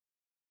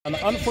And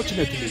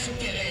unfortunately,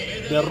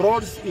 the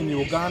roads in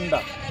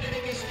Uganda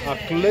are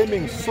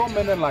claiming so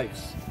many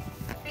lives.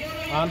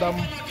 And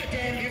I'm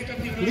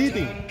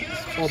pleading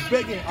or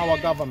begging our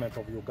government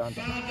of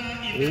Uganda,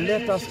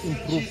 let us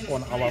improve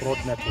on our road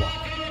network.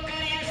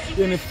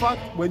 In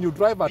fact, when you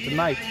drive at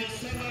night,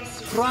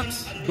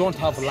 trucks don't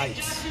have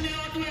lights.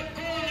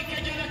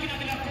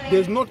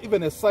 There's not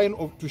even a sign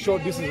to show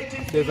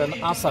there's an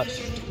hazard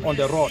on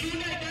the road.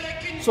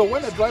 So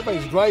when a driver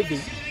is driving,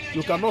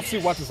 you cannot see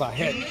what is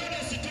ahead.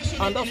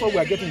 And that's why we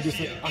are getting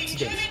these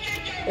accidents.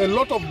 A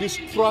lot of these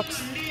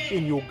trucks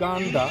in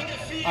Uganda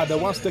are the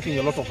ones taking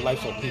a lot of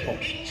lives of people.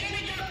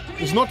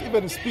 It's not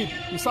even speed.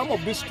 It's some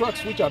of these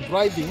trucks which are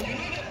driving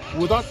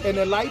without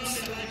any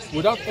lights,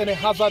 without any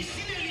hazard.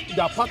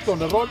 They are parked on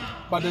the road,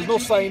 but there's no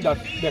sign that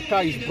the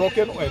car is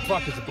broken or a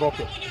truck is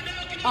broken.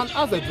 And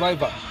as a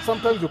driver,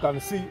 sometimes you can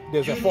see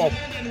there's a fog.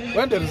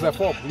 When there is a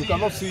fog, you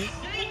cannot see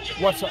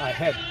what's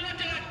ahead.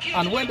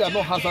 And when there are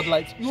no hazard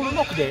lights, you will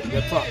knock the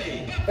truck.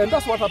 And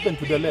that's what happened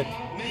to the lady.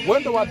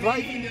 When they were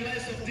driving,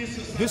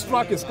 this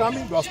truck is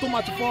coming, there was too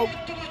much fog,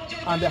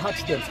 and the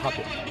accidents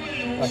happen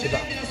like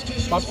that.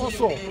 But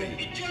also,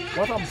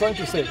 what I'm trying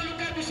to say,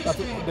 that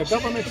the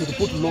government should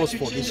put laws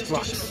for these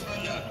trucks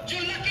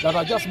that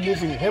are just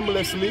moving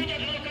aimlessly.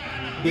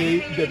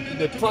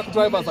 The truck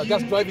drivers are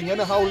just driving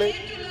anyhow.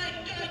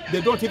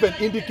 They don't even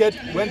indicate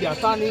when they are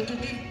turning.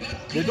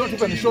 They don't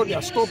even show they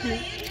are stopping.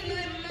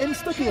 And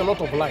it's taking a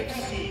lot of lives.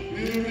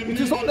 It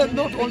is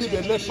not only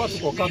the late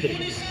Patrick Okabe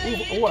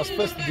who has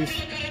faced this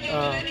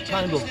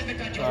kind of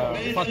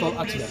fatal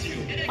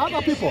accident.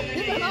 Other people,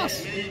 even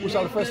us, we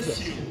shall face them.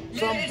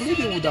 So I'm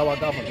pleading with our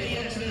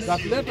government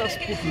that let us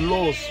put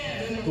laws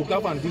to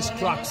govern these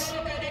trucks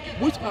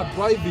which are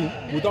driving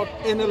without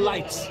any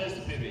lights.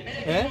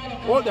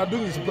 All they are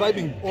doing is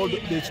bribing.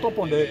 They stop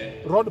on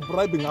the road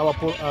bribing our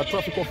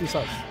traffic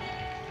officers.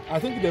 I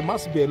think there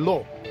must be a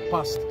law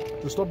passed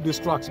to stop these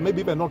trucks,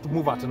 maybe even not to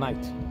move at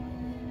night,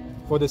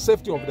 for the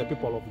safety of the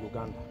people of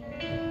Uganda.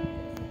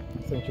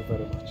 Thank you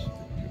very much.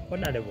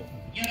 Honorable,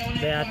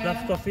 there are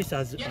traffic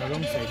officers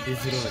alongside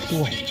these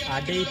roads.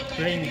 Are they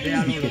playing their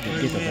role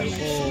very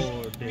well,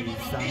 or there is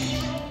some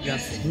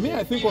gaps? Me,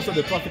 I think also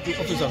the traffic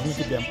officers need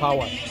to be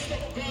empowered.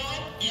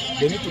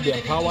 They need to be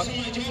empowered.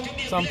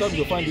 Sometimes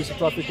you find these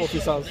traffic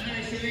officers,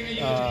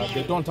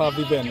 they don't have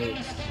even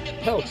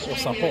help or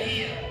support.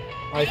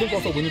 I think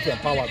also we need to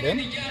empower them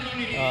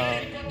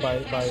by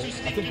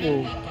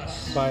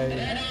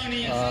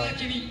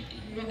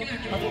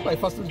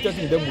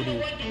facilitating them with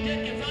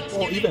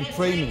or even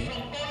training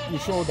to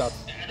show that,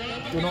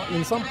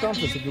 in some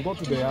countries, if you go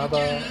to the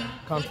other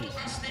countries,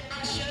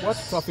 what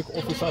traffic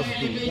officers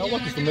do, their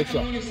work is to make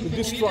sure if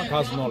this truck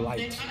has no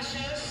light,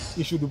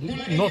 it should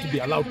not be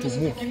allowed to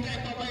move.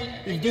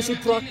 If this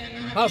truck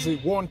has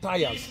worn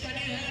tires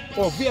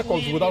or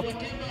vehicles without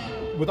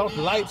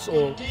lights,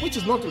 or which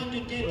is not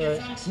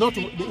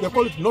they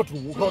call it not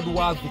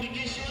roadworthy,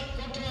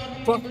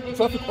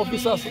 traffic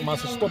officers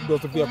must stop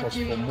those vehicles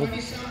from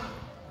moving.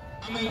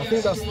 I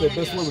think that's the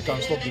best way we can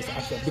stop this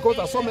accident, because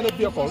there are so many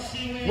vehicles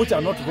which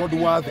are not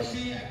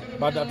roadworthy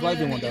but are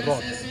driving on the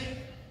road.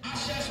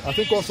 I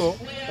think also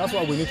that's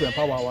why we need to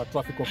empower our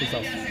traffic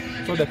officers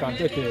so they can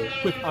take a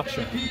quick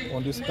action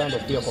on this kind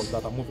of vehicles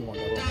that are moving on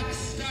the road.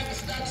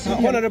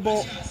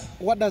 Honorable,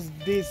 what does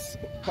this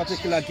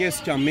particular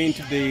gesture mean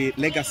to the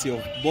legacy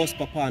of both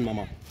Papa and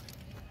Mama?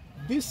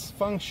 This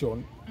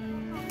function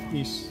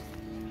is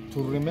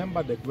to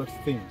remember the great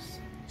things,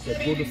 the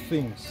good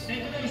things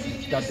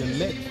that the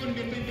late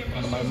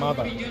and my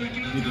mother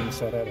did in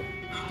Serere.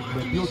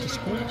 They built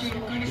schools,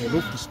 they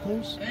roofed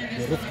schools,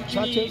 they roofed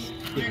churches,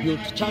 they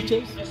built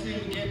churches,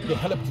 they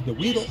helped the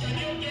widow,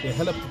 they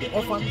helped the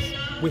orphans.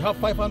 We have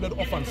 500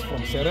 orphans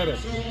from Serere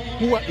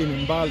who are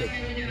in Mbale,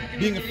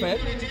 being fed,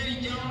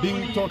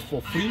 being taught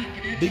for free,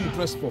 being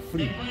dressed for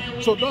free.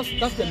 So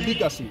that's the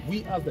legacy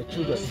we as the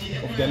children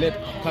of the late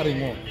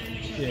carrying on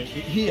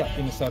here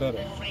in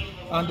Serere.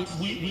 And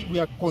we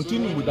are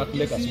continuing with that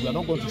legacy. We are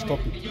not going to stop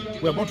it.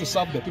 We are going to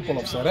serve the people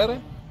of Serere.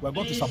 We are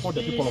going to support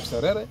the people of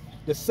Serere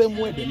the same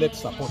way the late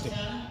supported,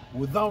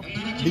 without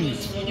limit.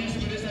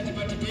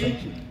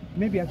 Thank you.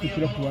 Maybe I could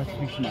talk to us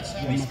Christmas,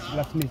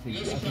 last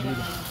message.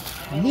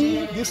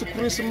 Me, this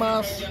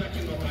Christmas,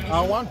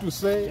 I want to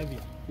say,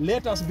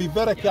 let us be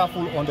very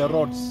careful on the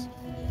roads.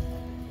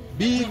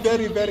 Be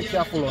very, very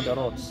careful on the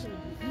roads.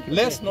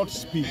 Let's not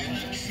speed.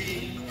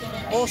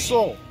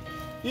 Also,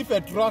 if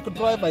a truck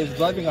driver is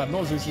driving and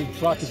knows his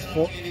truck is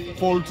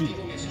faulty,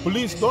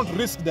 please don't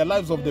risk the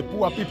lives of the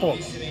poor people.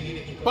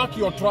 Park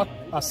your truck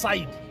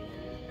aside.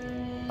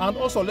 And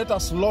also let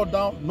us slow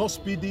down, no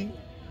speeding,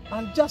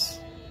 and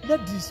just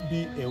let this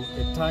be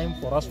a time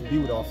for us to be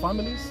with our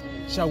families,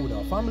 share with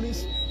our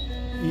families,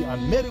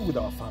 and marry with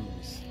our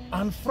families.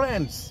 And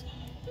friends,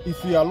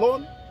 if you are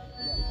alone,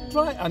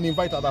 try and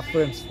invite other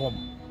friends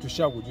home to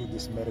share with you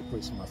this Merry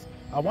Christmas.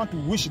 I want to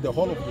wish the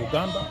whole of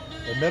Uganda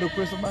a Merry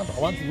Christmas. I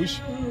want to wish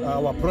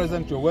our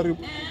President Yoweri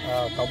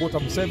Kaguta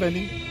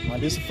Museveni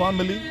and his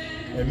family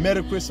a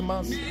Merry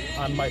Christmas,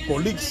 and my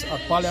colleagues at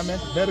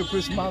Parliament, Merry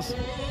Christmas,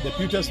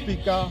 Deputy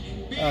Speaker,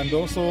 and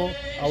also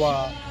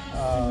our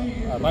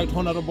Right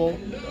Honorable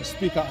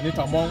Speaker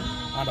Anita Mong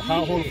and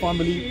her whole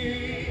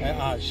family.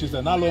 She's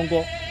a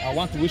Nalongo. I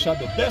want to wish her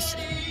the best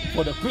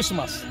for the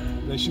Christmas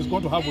that she's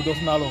going to have with those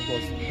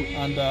Nalongos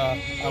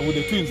and with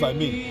the twins, I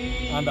mean.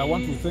 And I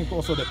want to thank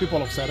also the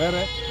people of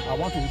Serere. I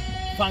want to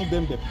thank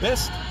them the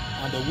best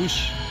and I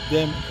wish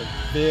them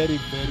a very,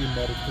 very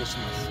Merry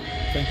Christmas.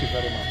 Thank you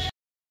very much.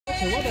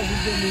 So what does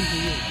this day mean to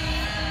you?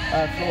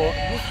 So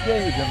this day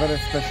is a very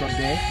special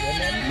day.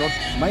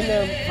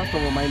 First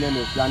of all, my name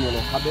is Daniel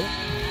Okabe.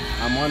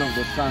 I'm one of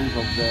the sons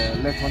of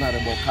the late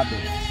Honorable Okabe.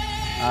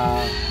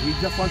 We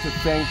just want to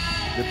thank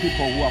the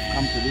people who have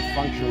come to this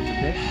function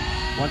today.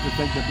 Want to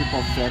thank the people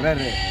of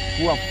Serere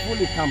who have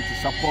fully come to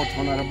support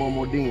Honorable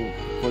Omoding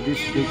for this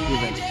big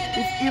event.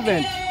 This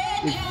event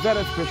is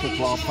very special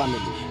to our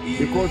family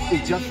because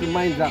it just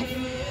reminds us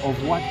of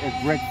what a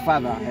great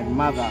father and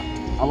mother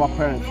our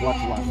parents what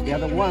was. They are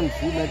the ones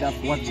who made us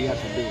what we are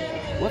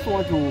today. We also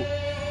want to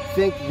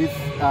thank this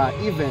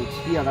event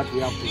here that we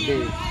have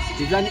today.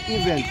 It's an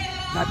event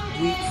that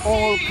we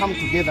all come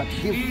together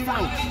to give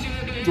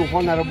thanks to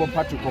Honorable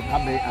Patrick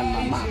Okabe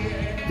and Mama.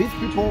 These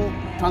people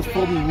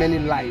transformed many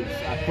lives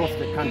across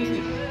the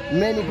country.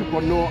 Many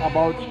people know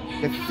about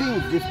the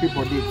things these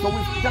people did. So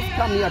we've just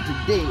come here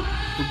today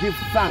to give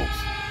thanks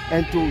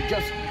and to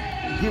just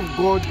give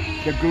God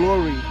the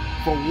glory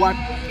for what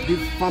this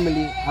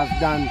family has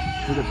done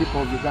to the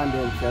people of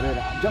Uganda and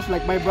Serere. Just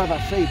like my brother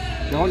said,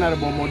 the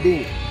Honorable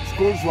Omoding,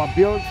 schools were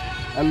built,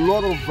 a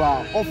lot of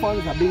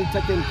orphans are being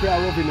taken care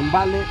of in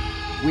Mbale.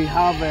 We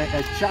have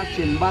a church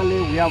in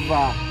Mbale. We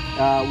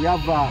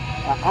have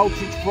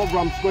outreach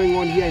programs going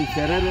on here in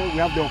Serere. We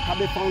have the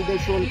Okabe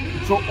Foundation.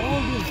 So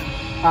all these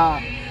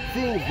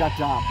things that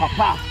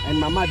Papa and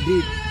Mama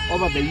did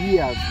over the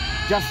years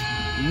just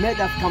made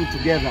us come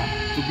together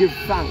to give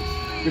thanks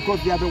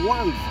because they are the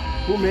ones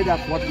who made us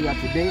what we are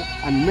today,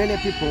 and many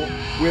people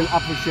will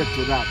appreciate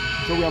to that.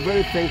 So we are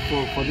very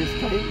thankful for this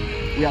time.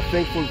 We are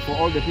thankful for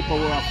all the people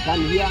who have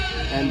come here,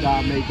 and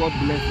may God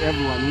bless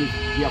everyone who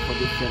is here for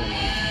this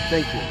ceremony.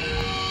 Thank you.